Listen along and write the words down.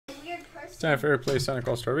time for Airplay Sonic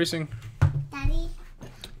All-Star Racing. Daddy,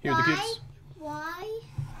 Here are the kids. why?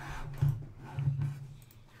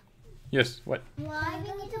 Yes, what? Why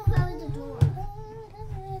we need to close the door?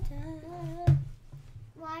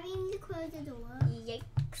 Why we need to close the door?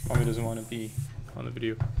 Yikes. Mommy doesn't want to be on the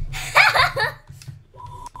video.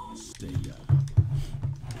 Stay up.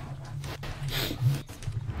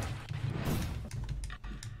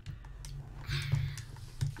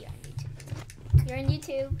 You're on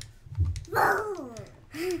YouTube.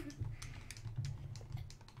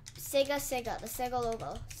 Sega, the Sega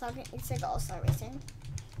logo. Sonic and Sega All-Star Racing.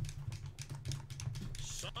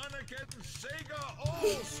 Sonic and Sega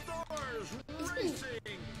All-Stars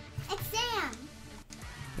Racing. It's Sam.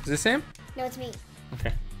 Is this Sam? No, it's me.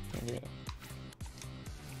 Okay.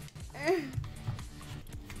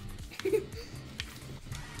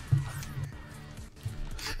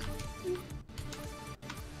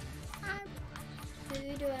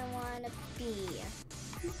 Who do I want to be?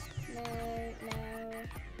 No.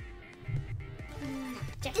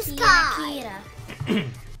 This Jackie guy. Akira.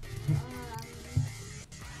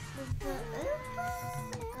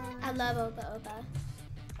 I love Oba.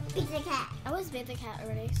 Pizza cat. I was Beta Cat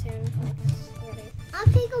already, soon. I'll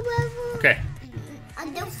take a level. Okay.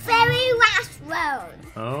 On the very last road.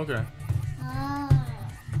 Oh, okay.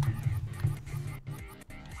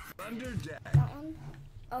 Thunderdad. That one?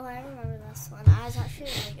 Oh, I remember this one. I was actually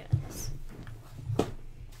really good at this.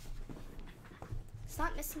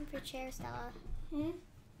 Stop missing your chair, Stella.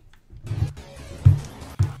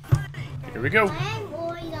 Here we go. I'm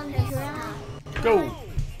always on this side. Go.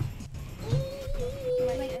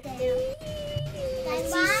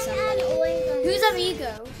 That's why I'm always on Who's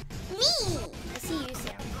Amigo? me. I see you,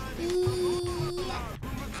 Sam. I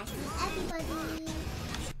see everybody.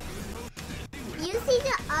 You see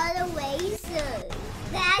the other racers.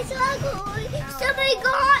 That's so cool. Somebody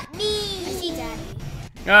got me. I see Daddy.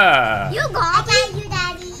 Ah. You got me. You,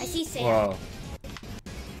 Daddy. I see Sam. Wow.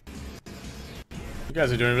 You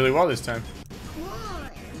guys are doing really well this time. Come on.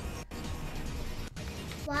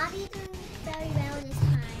 Why are you doing very well this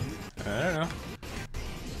time? I don't know.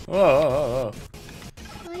 Whoa.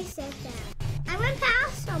 Who said that? I went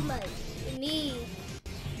past somebody. Me.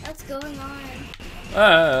 What's going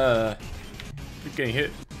on? Keep getting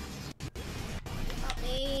hit. Help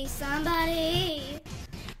me, somebody.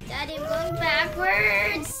 Daddy, I'm going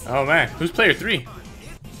backwards. Oh man, who's player 3?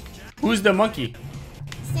 Who's the monkey?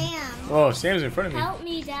 Sam. Oh, Sam's in front of me. Help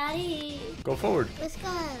me, Daddy. Go forward. Let's go.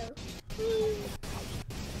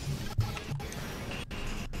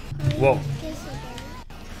 Whoa.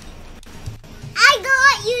 I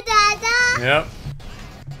got you, Dada. Yep.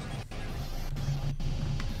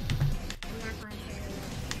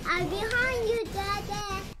 I'm behind you,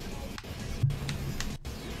 Dada.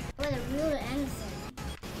 What a real answer.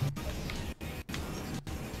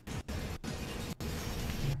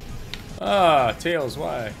 Ah, Tails,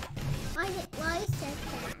 why? Why is that?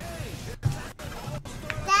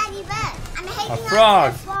 Daddy, but I'm hanging on to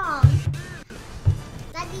frog. the frog.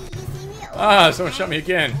 Daddy, you see me? Ah, someone shot me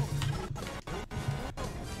again.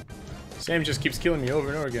 Sam just keeps killing me over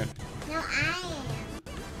and over again. No, I am.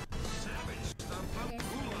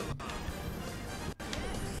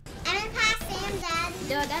 I'm past Sam, Daddy.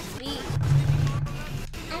 No, that's me.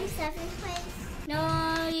 I'm 7th place.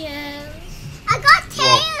 No, yes. I got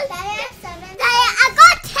tails. Daddy, I'm 7th. Daddy, I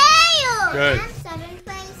got tails. Good. I'm 7th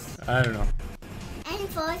place. I don't know. And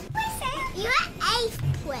 4th place, Sam. You're 8th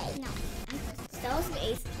place. No, I'm 1st. Stella's in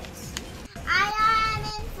 8th place. I am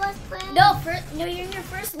in 1st place. No, you're in your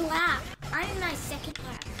first lap. I'm in my second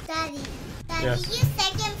lap. Daddy, Yes. you're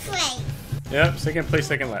 2nd place. Yep, second place,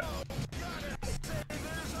 second lap.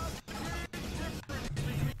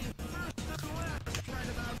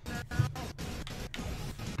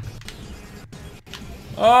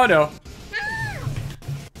 Oh no.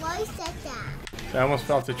 Why is that? I almost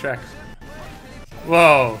fell off the track.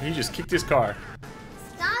 Whoa, he just kicked his car.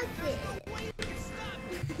 Stop it.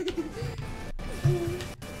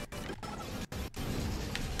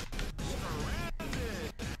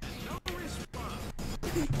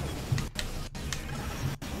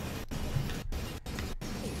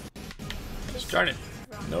 Darn it.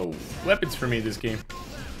 No weapons for me this game.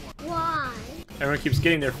 Why? Everyone keeps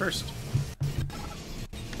getting there first.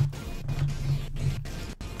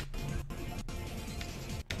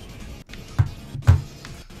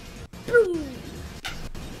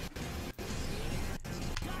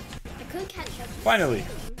 I couldn't catch up. Finally.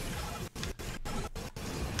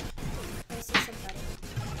 I see somebody.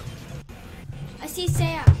 I see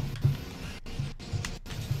Sam.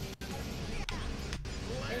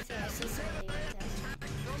 I see somebody right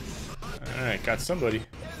there. Alright, got somebody.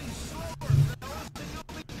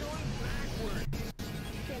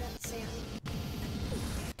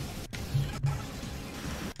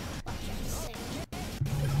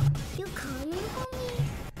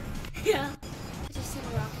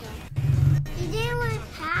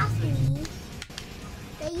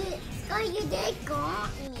 They got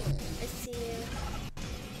me. I see you.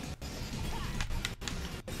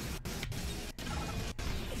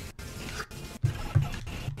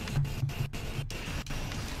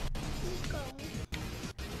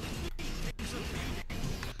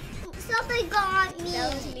 Somebody got me.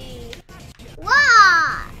 That was me.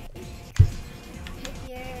 Why? Hit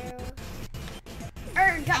you.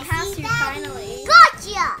 Got past you finally.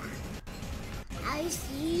 Gotcha. I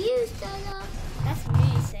see you, Stella. That's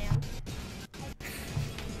me, Sam.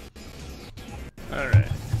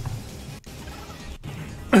 Alright.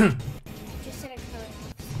 Just set a code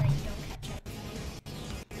so that you don't catch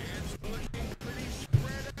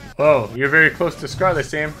up. Whoa, you're very close to Scarlet,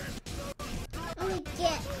 Sam. Let me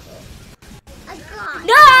get it. I got it.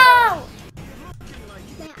 No!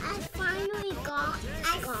 Man, I finally got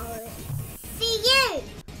it. See you.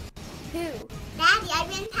 Who? Daddy, I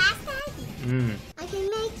ran past Daddy. Hmm. I can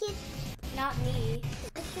make it. Not me.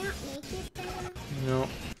 I can't make it there. No.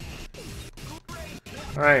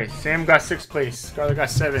 Alright, Sam got 6th place, Scarlet got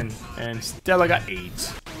 7, and Stella got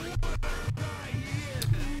 8.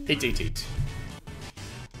 8, 8, 8.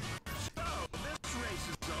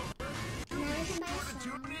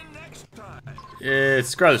 It's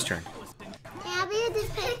Scarlet's turn. I'll be able to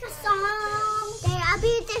pick a song. I'll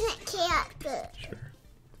be a different character. Sure.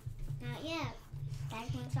 Not yet.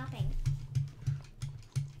 Daddy's going shopping.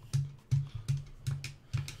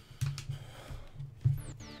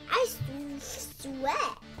 I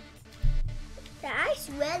sweat. I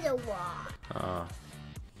sweat a lot.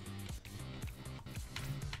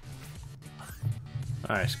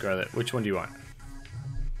 Alright, Scarlet, which one do you want?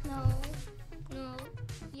 No. No.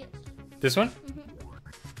 Yes. This one?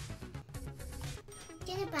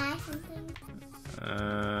 Can I buy something?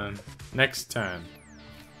 Next time.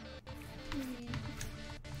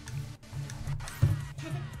 Can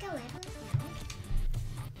I go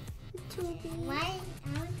Why?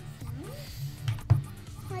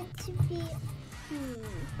 What to be?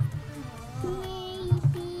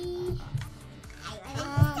 Maybe.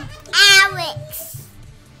 Alex.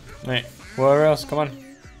 Wait, where else? Come on.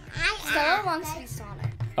 Stella wants to be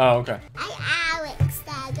Sonic. Oh, okay. Alex,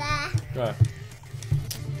 Dada. Go ahead.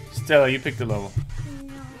 Stella, you pick the level.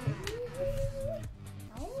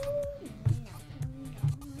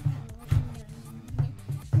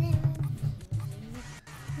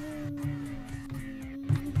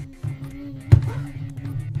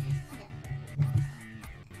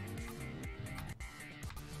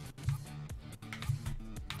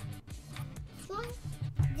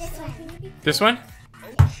 This one. This one?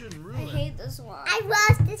 Ocean I ruin. hate this one. I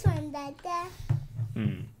lost this one, Dada.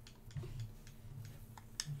 Hmm.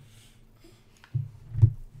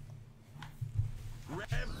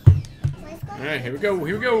 Alright, here we go,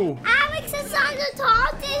 here we go. Alex is on the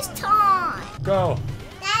top this time. Go.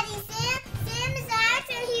 Daddy, Sam is Alex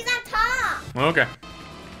and he's on top. Okay.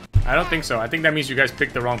 I don't think so. I think that means you guys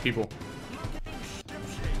picked the wrong people.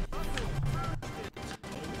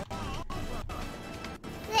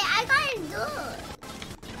 Wait, I got it good.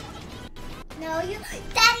 No, you.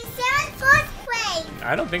 Daddy, Sam's first place.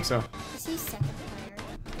 I don't think so. Is he second player?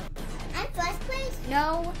 I'm first place.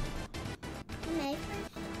 No. Am I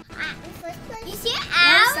first? I'm first place. You see No,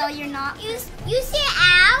 Alex? so you're not. You see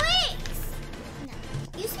Alex? No.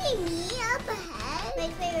 You see me up ahead?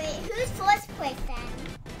 Wait. Who's first place then?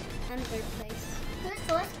 I'm third place. Who's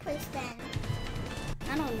first place then?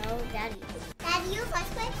 I don't know. Daddy. Daddy, you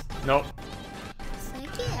first place? Nope.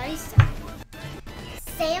 Second. Daddy's second.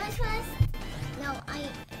 Sam is first? No, Daddy,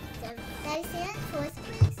 Sam's first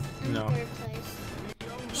place? I'm No. third place.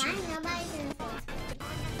 Why nobody's in first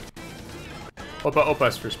place?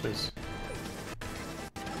 Opa's first place.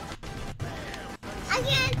 I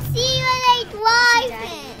can't see where they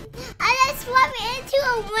driving. I just swept into a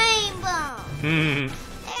rainbow. Hmm.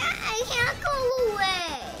 I can't go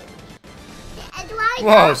away. And do I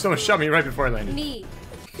Whoa, go? someone shot me right before I landed. Me.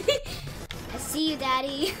 I see you,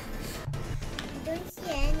 Daddy. I don't see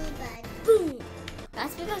anybody. Boom.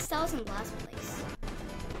 That's because Stella's in last place.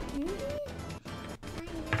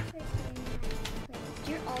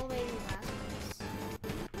 You're always in last place.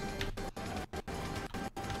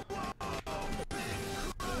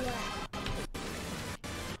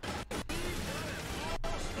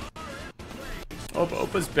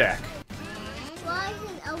 Opa's back. Why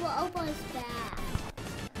isn't Opa's back?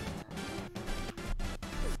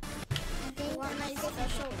 I want my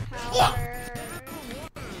special power.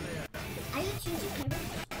 Are you choosing him?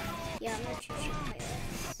 Yeah, I'm gonna choose your player.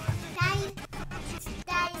 Daddy,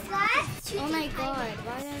 Scott's choosing Oh my him. god,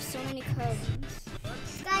 why are there so many codes?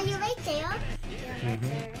 Scott, you right there. Yeah, right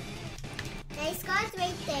there. Daddy, Scott's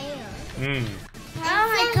right there. Hmm. Oh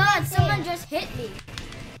my god, someone just hit me.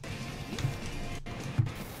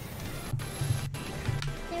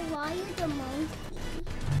 Then why are you the monkey?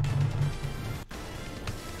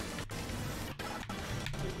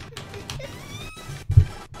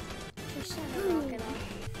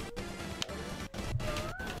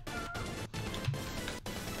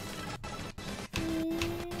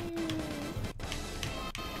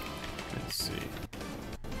 Let's see.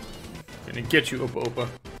 Gonna get you, Opa Opa.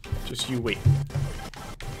 Just you wait.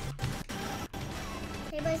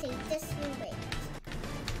 Everybody say, just you wait.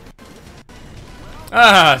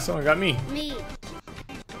 Ah, someone got me. Me.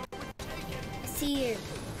 See you.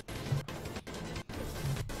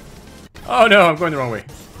 Oh no, I'm going the wrong way.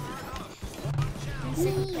 I'm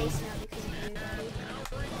second place now because of you, Daddy.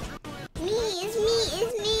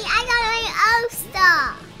 It's me. I got my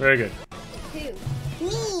All-Star. Very good. Who?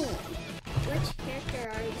 Me. Which character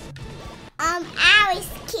are you? Alex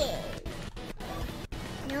kid.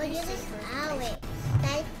 No, this is Alex.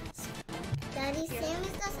 Daddy Sam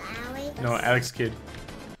is just Alex. No, Alex Kid.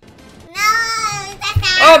 No, that's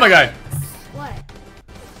Alex. Oh my god! What?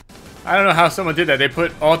 I don't know how someone did that. They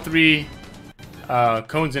put all three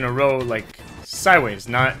cones in a row, like sideways,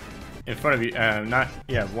 not in front of you. Not,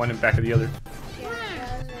 yeah, one in back of the other. Yeah,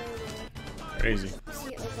 that was really Crazy. weird.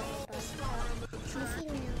 See,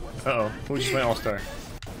 Uh-oh. Who just went All-Star?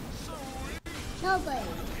 Nobody.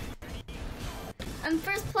 I'm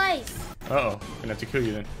first place. Uh-oh. Gonna have to kill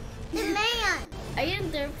you then. The man. Are you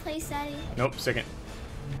in third place, Daddy? Nope, second.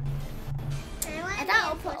 I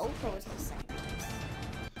thought Opa was the second place.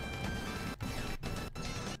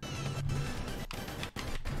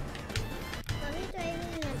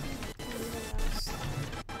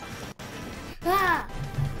 Ah!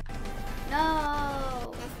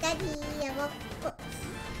 No!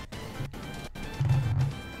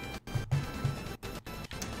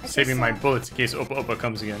 Saving my bullets in case Opa Opa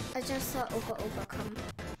comes again. I just saw Opa come.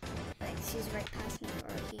 Like, she's right past me,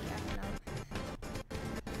 or he, I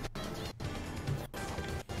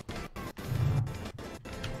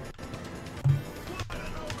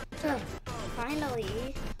don't know. Oh,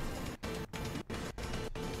 finally.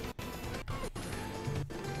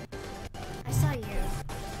 I saw you.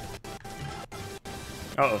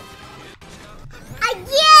 Uh-oh.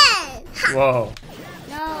 Again! Whoa.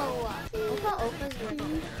 No! Opa's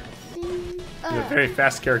really... You're a very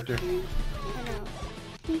fast character. I know.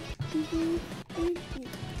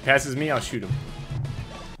 Passes me, I'll shoot him.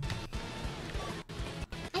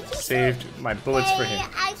 Saved my bullets for him.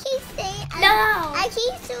 I keep saying. No! I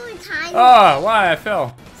keep doing time. Oh, why? I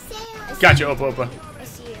fell. Sam. Gotcha, Opa Opa. I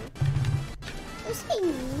see you. You say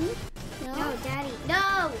me? No, Daddy.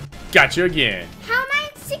 No! Gotcha again. How am I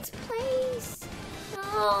in 6th place?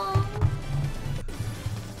 No!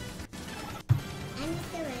 I'm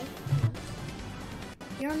Mr. Ray.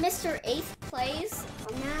 You're Mr. 8th place?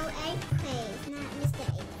 No, 8th place, not Mr.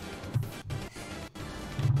 8th.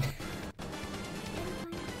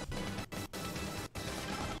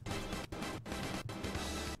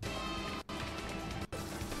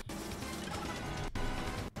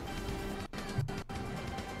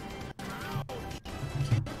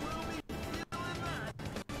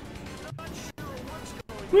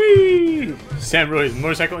 Whee! Sam rode his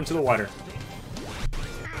motorcycle into the water.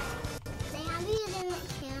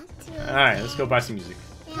 Alright, let's go buy some music.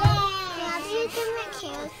 Yep.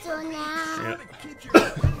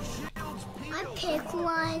 I pick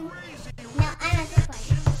one. No, I don't pick one.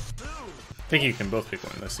 I think you can both pick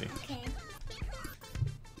one. Let's see. Okay.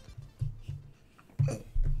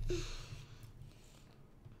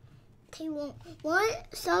 Take one.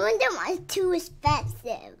 Some of them are too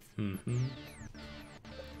expensive. Mm-hmm.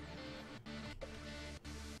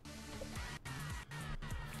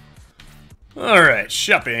 Alright,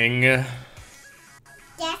 shopping. Yes.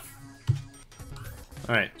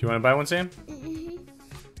 Alright, do you want to buy one, Sam?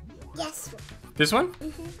 Yes. This one?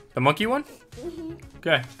 The monkey one?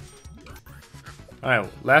 Okay.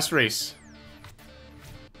 Alright, last race.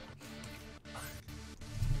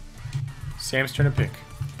 Sam's turn to pick.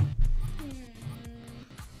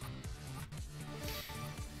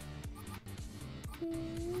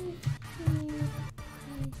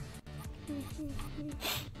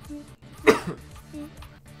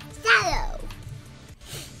 Shadow.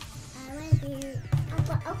 I want to do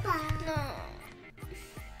Opa. No.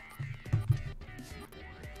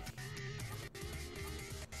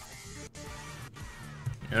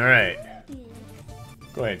 Alright.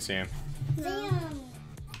 Go ahead, Sam.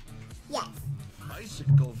 Yes.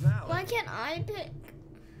 Bicycle Valley. Why can't I pick?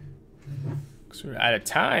 Because we're out of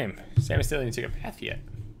time. Sam still didn't take a path yet.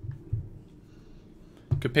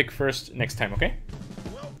 Could pick first next time, okay?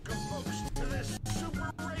 Welcome, folks, to this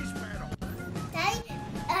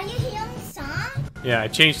Yeah, I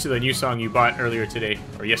changed to the new song you bought earlier today,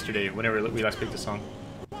 or yesterday, whenever we last picked the song.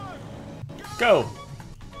 Go!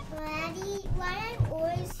 Daddy, why I'm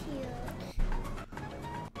always here?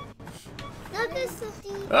 Look at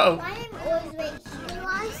something. Uh-oh. Why I'm always right here?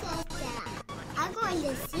 Why said that? I'm going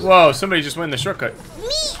to see. Whoa, somebody just went in the shortcut.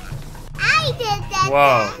 Me! I did that.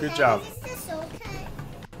 Whoa, Dad. good job. This is the shortcut.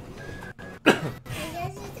 I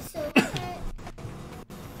guess it's the shortcut.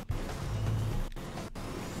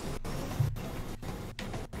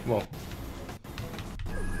 Whoa.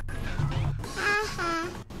 Haha.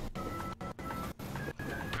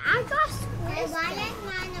 I got squished. Why I'm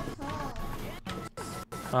not in a pole?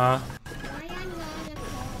 Huh? Why I'm not in a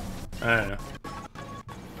pole? I don't know.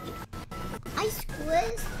 I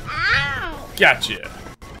squished. Ow! Gotcha.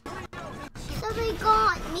 Somebody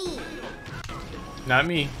got me. Not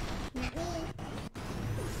me. Not me.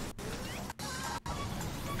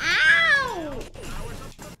 Ow!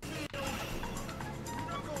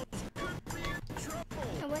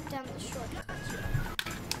 I went down the shortcut.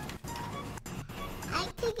 I'm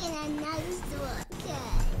taking another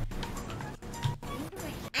shortcut.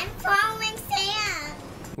 I'm following Sam.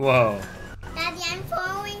 Whoa. Daddy, I'm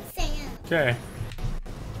following Sam. Okay.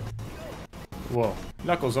 Whoa.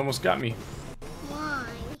 Knuckles almost got me. Why?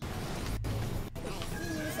 I see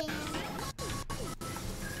you, Sam.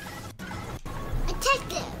 Attack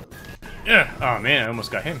them. Yeah. Oh man, I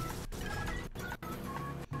almost got him.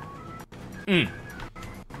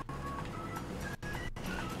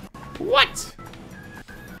 What?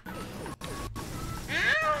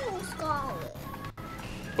 Ow, Scarlet.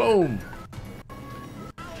 Boom.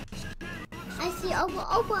 I see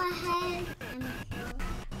over ahead.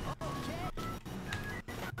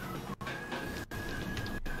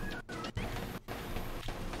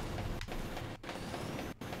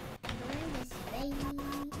 Where is baby?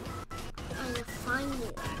 I'm gonna find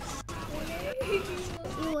you.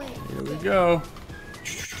 Here we go.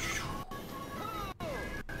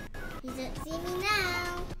 You don't see me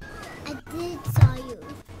now. I did saw you.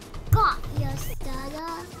 Got your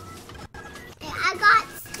stutter. Hey, I got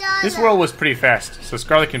stutter. This world was pretty fast, so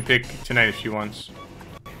Scarlet can pick tonight if she wants.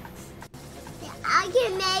 I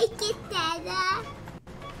can make it, Dada.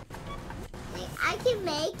 I can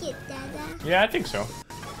make it, Dada. Yeah, I think so.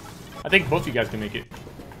 I think both of you guys can make it.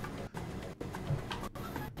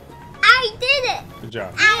 I did it. Good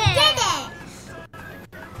job. I did it.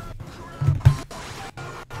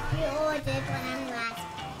 You all did when I'm last.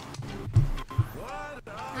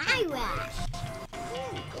 I was.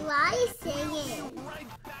 Why are you singing?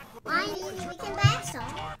 Why we can buy a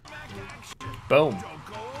song? Boom. Can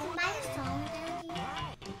buy a song, Daddy?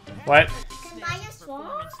 What? Can buy a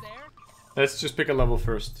song? Let's just pick a level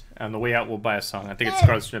first. On the way out, we'll buy a song. I think it's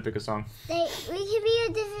Scarlet's gonna pick a song. We can be a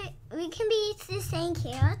different. We can be the same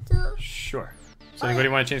character. Sure. Does anybody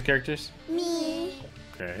want to change characters? Me.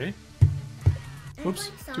 Okay.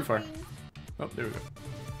 Oops, too far. Oh, there we go.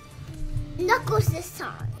 Knuckles this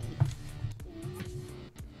time.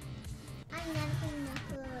 I never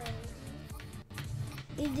Knuckles.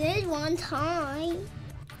 You did one time.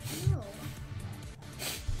 No.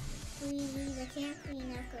 I can't be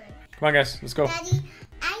Knuckles. Come on, guys, let's go. Daddy,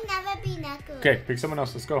 I never be Knuckles. Okay, pick someone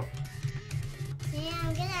else. Let's go.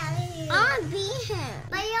 Sam, get out of here. I want to be him.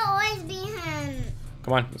 But you always be him.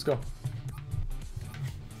 Come on, let's go.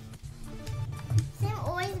 Sam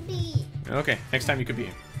always be. Okay, next time you could be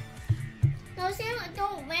him. No, Sam,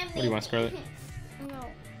 don't let me. What do you want, Scarlet? No.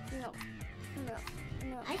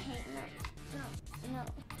 I hate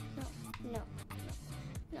No.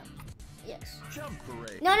 Yes. Jump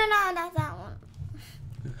parade. No, that's that one.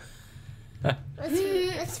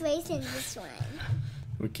 Let's race in this one.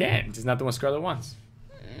 We can't. It's not the one Scarlet wants.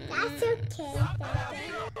 That's okay.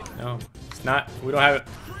 No, it's not. We don't have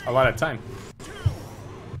a lot of time.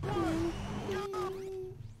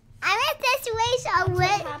 I'm at this race What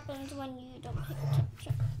already. happens when you don't pay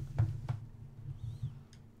attention?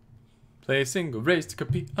 Play a single race to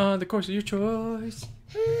compete on the course of your choice.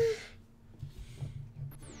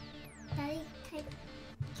 Daddy, can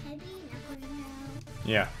I be Knuckles now?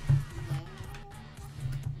 Yeah.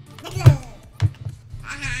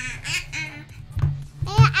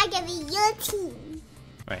 I can be your team.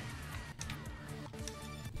 Right.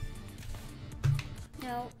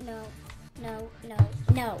 No.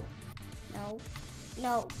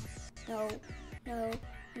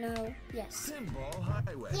 Yes. Pinball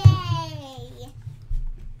Highway. Yay!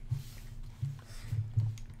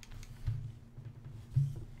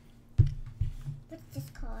 What's this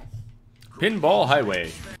called? Pinball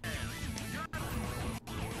Highway.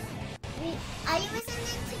 Wait, are you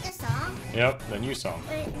listening to the song? Yep, the new song.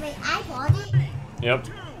 Wait, I bought it. Yep.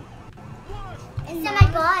 And then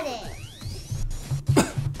I got it.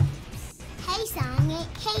 Hey Sonic,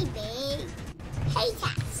 hey Big, hey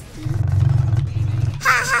Tasty. Ha ha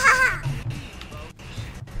ha ha!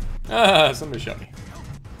 Ah, somebody shot me.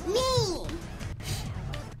 Me!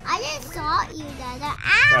 I just saw you, Dada.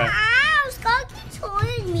 Ow, Right. ow! Skull keeps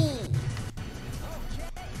holding me.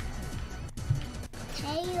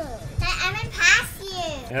 Tails. I'm gonna pass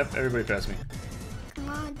you. Yep, everybody passed me. Come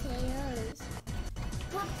on, Tails.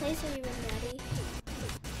 What place are you in, Daddy?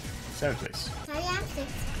 7th place. Sorry, I'm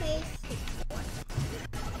 6th place.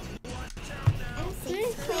 I'm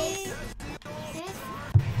 6th place.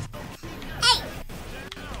 Hey!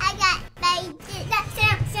 I got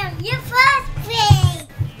Sam, you're first place!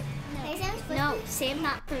 No, Sam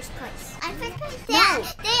not first place. I'm first place. No. I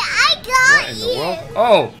What got in you! the world?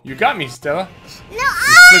 Oh, you got me, Stella. No, You I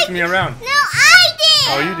flipped me around. No, I did!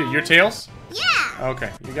 Oh, you did. Your tails? Yeah!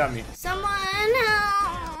 Okay, you got me. Someone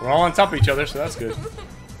help! We're all on top of each other, so that's good.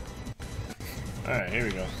 Alright, here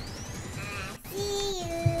we go. See you.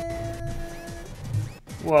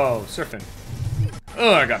 Whoa, surfing.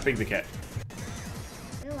 Oh, I got Big the Cat.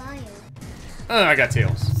 Who are you? Oh, I got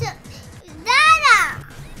tails. So, Dada!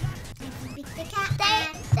 Beat the cat.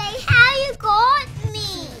 They how you got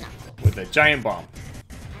me? With a giant bomb.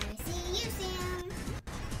 I see you, Sam.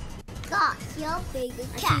 Got your big I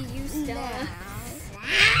cat. see you, Stella.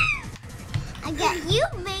 I got you,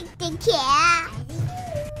 big the cat.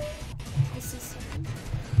 I see Sam.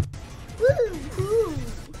 Woo, woo.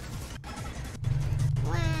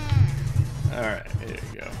 Wow. Alright, there you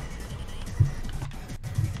go.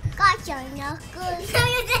 Got your knuckles.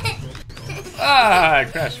 Ah, I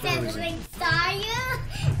crashed for no Sam, reason. like, saw you,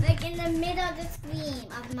 like in the middle of the screen,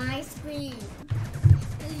 of my screen.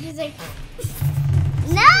 He's like,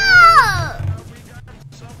 no!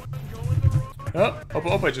 Oh,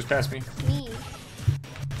 I just passed me. Me.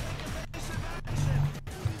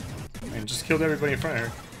 And just killed everybody in front of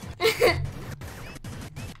her.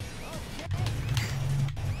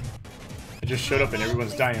 I just showed up and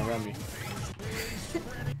everyone's dying around me.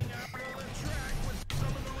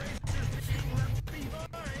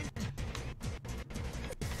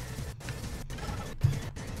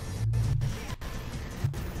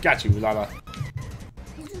 Got you, Lala.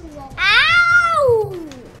 Ow!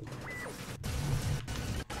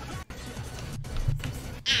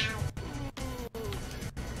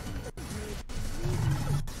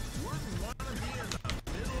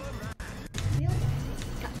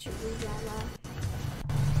 Got you, Lala.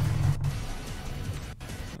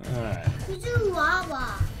 Alright. Who's a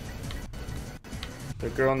Wawa? The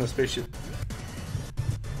girl on the spaceship.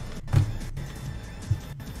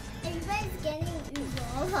 Everybody's getting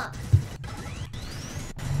Wawa.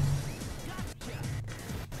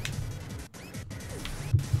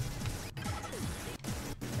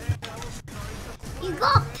 You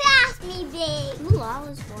got past me, babe. Ooh,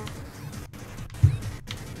 Lala's one.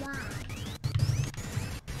 Why?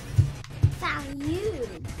 Found you,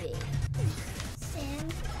 babe. Sam,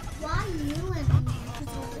 why you and me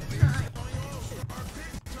all the time?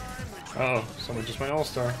 Uh oh, someone just went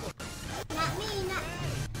all-star. Not me, not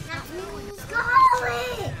me,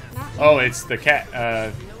 Scarlet. Not Oh, it's the cat.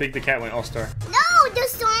 Big the Cat went all-star. No, the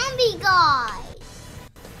zombie guy.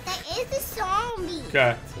 That is the zombie.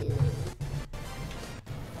 Okay.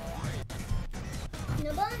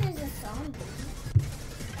 Nobody is a zombie.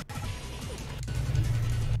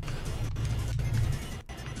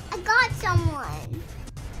 I got someone.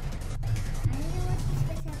 I don't know what this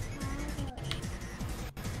special power is.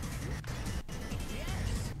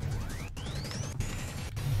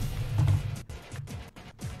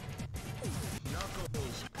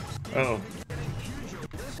 Uh oh.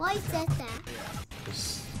 Why is that?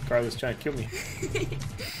 Scarlet's trying to kill me.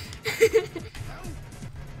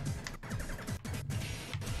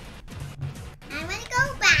 I'm gonna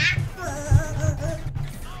go back.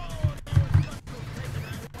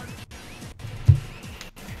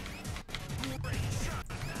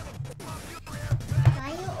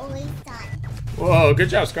 Why you always die? Whoa, good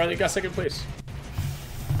job, Scarlet. You got 2nd place.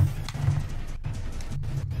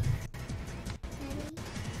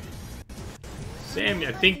 Sam,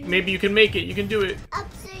 I think maybe you can make it. You can do it.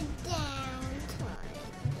 Upside down time.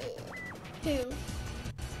 Who?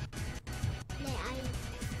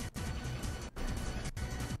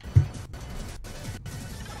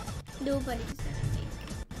 Nobody's gonna make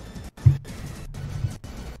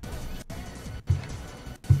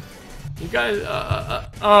it. You guys, I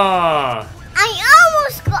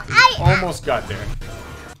almost got. almost got there.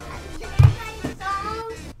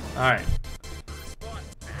 All right,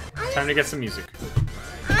 time to get some music.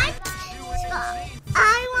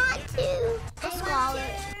 I want to.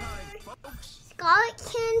 Scarlet.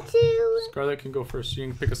 Scarlet can too. Scarlet can go first. You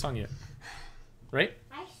can pick a song yet. Right?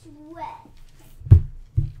 I sweat.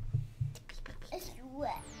 I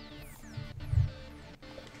sweat.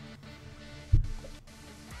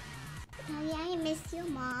 Oh yeah, I miss your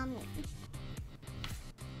mommy.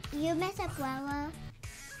 You miss Abuela.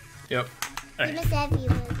 Yep. All You right. miss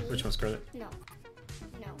everybody. Which one, Scarlet? No.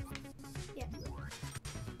 No. Yeah.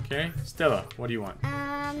 Okay. Stella, what do you want?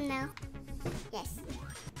 No. Yes.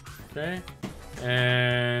 Okay.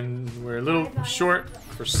 And we're a little short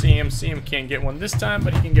for Sam. Sam can't get one this time,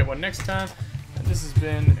 but he can get one next time. And this has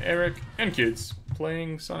been Eric and kids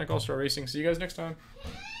playing Sonic All-Star Racing. See you guys next time.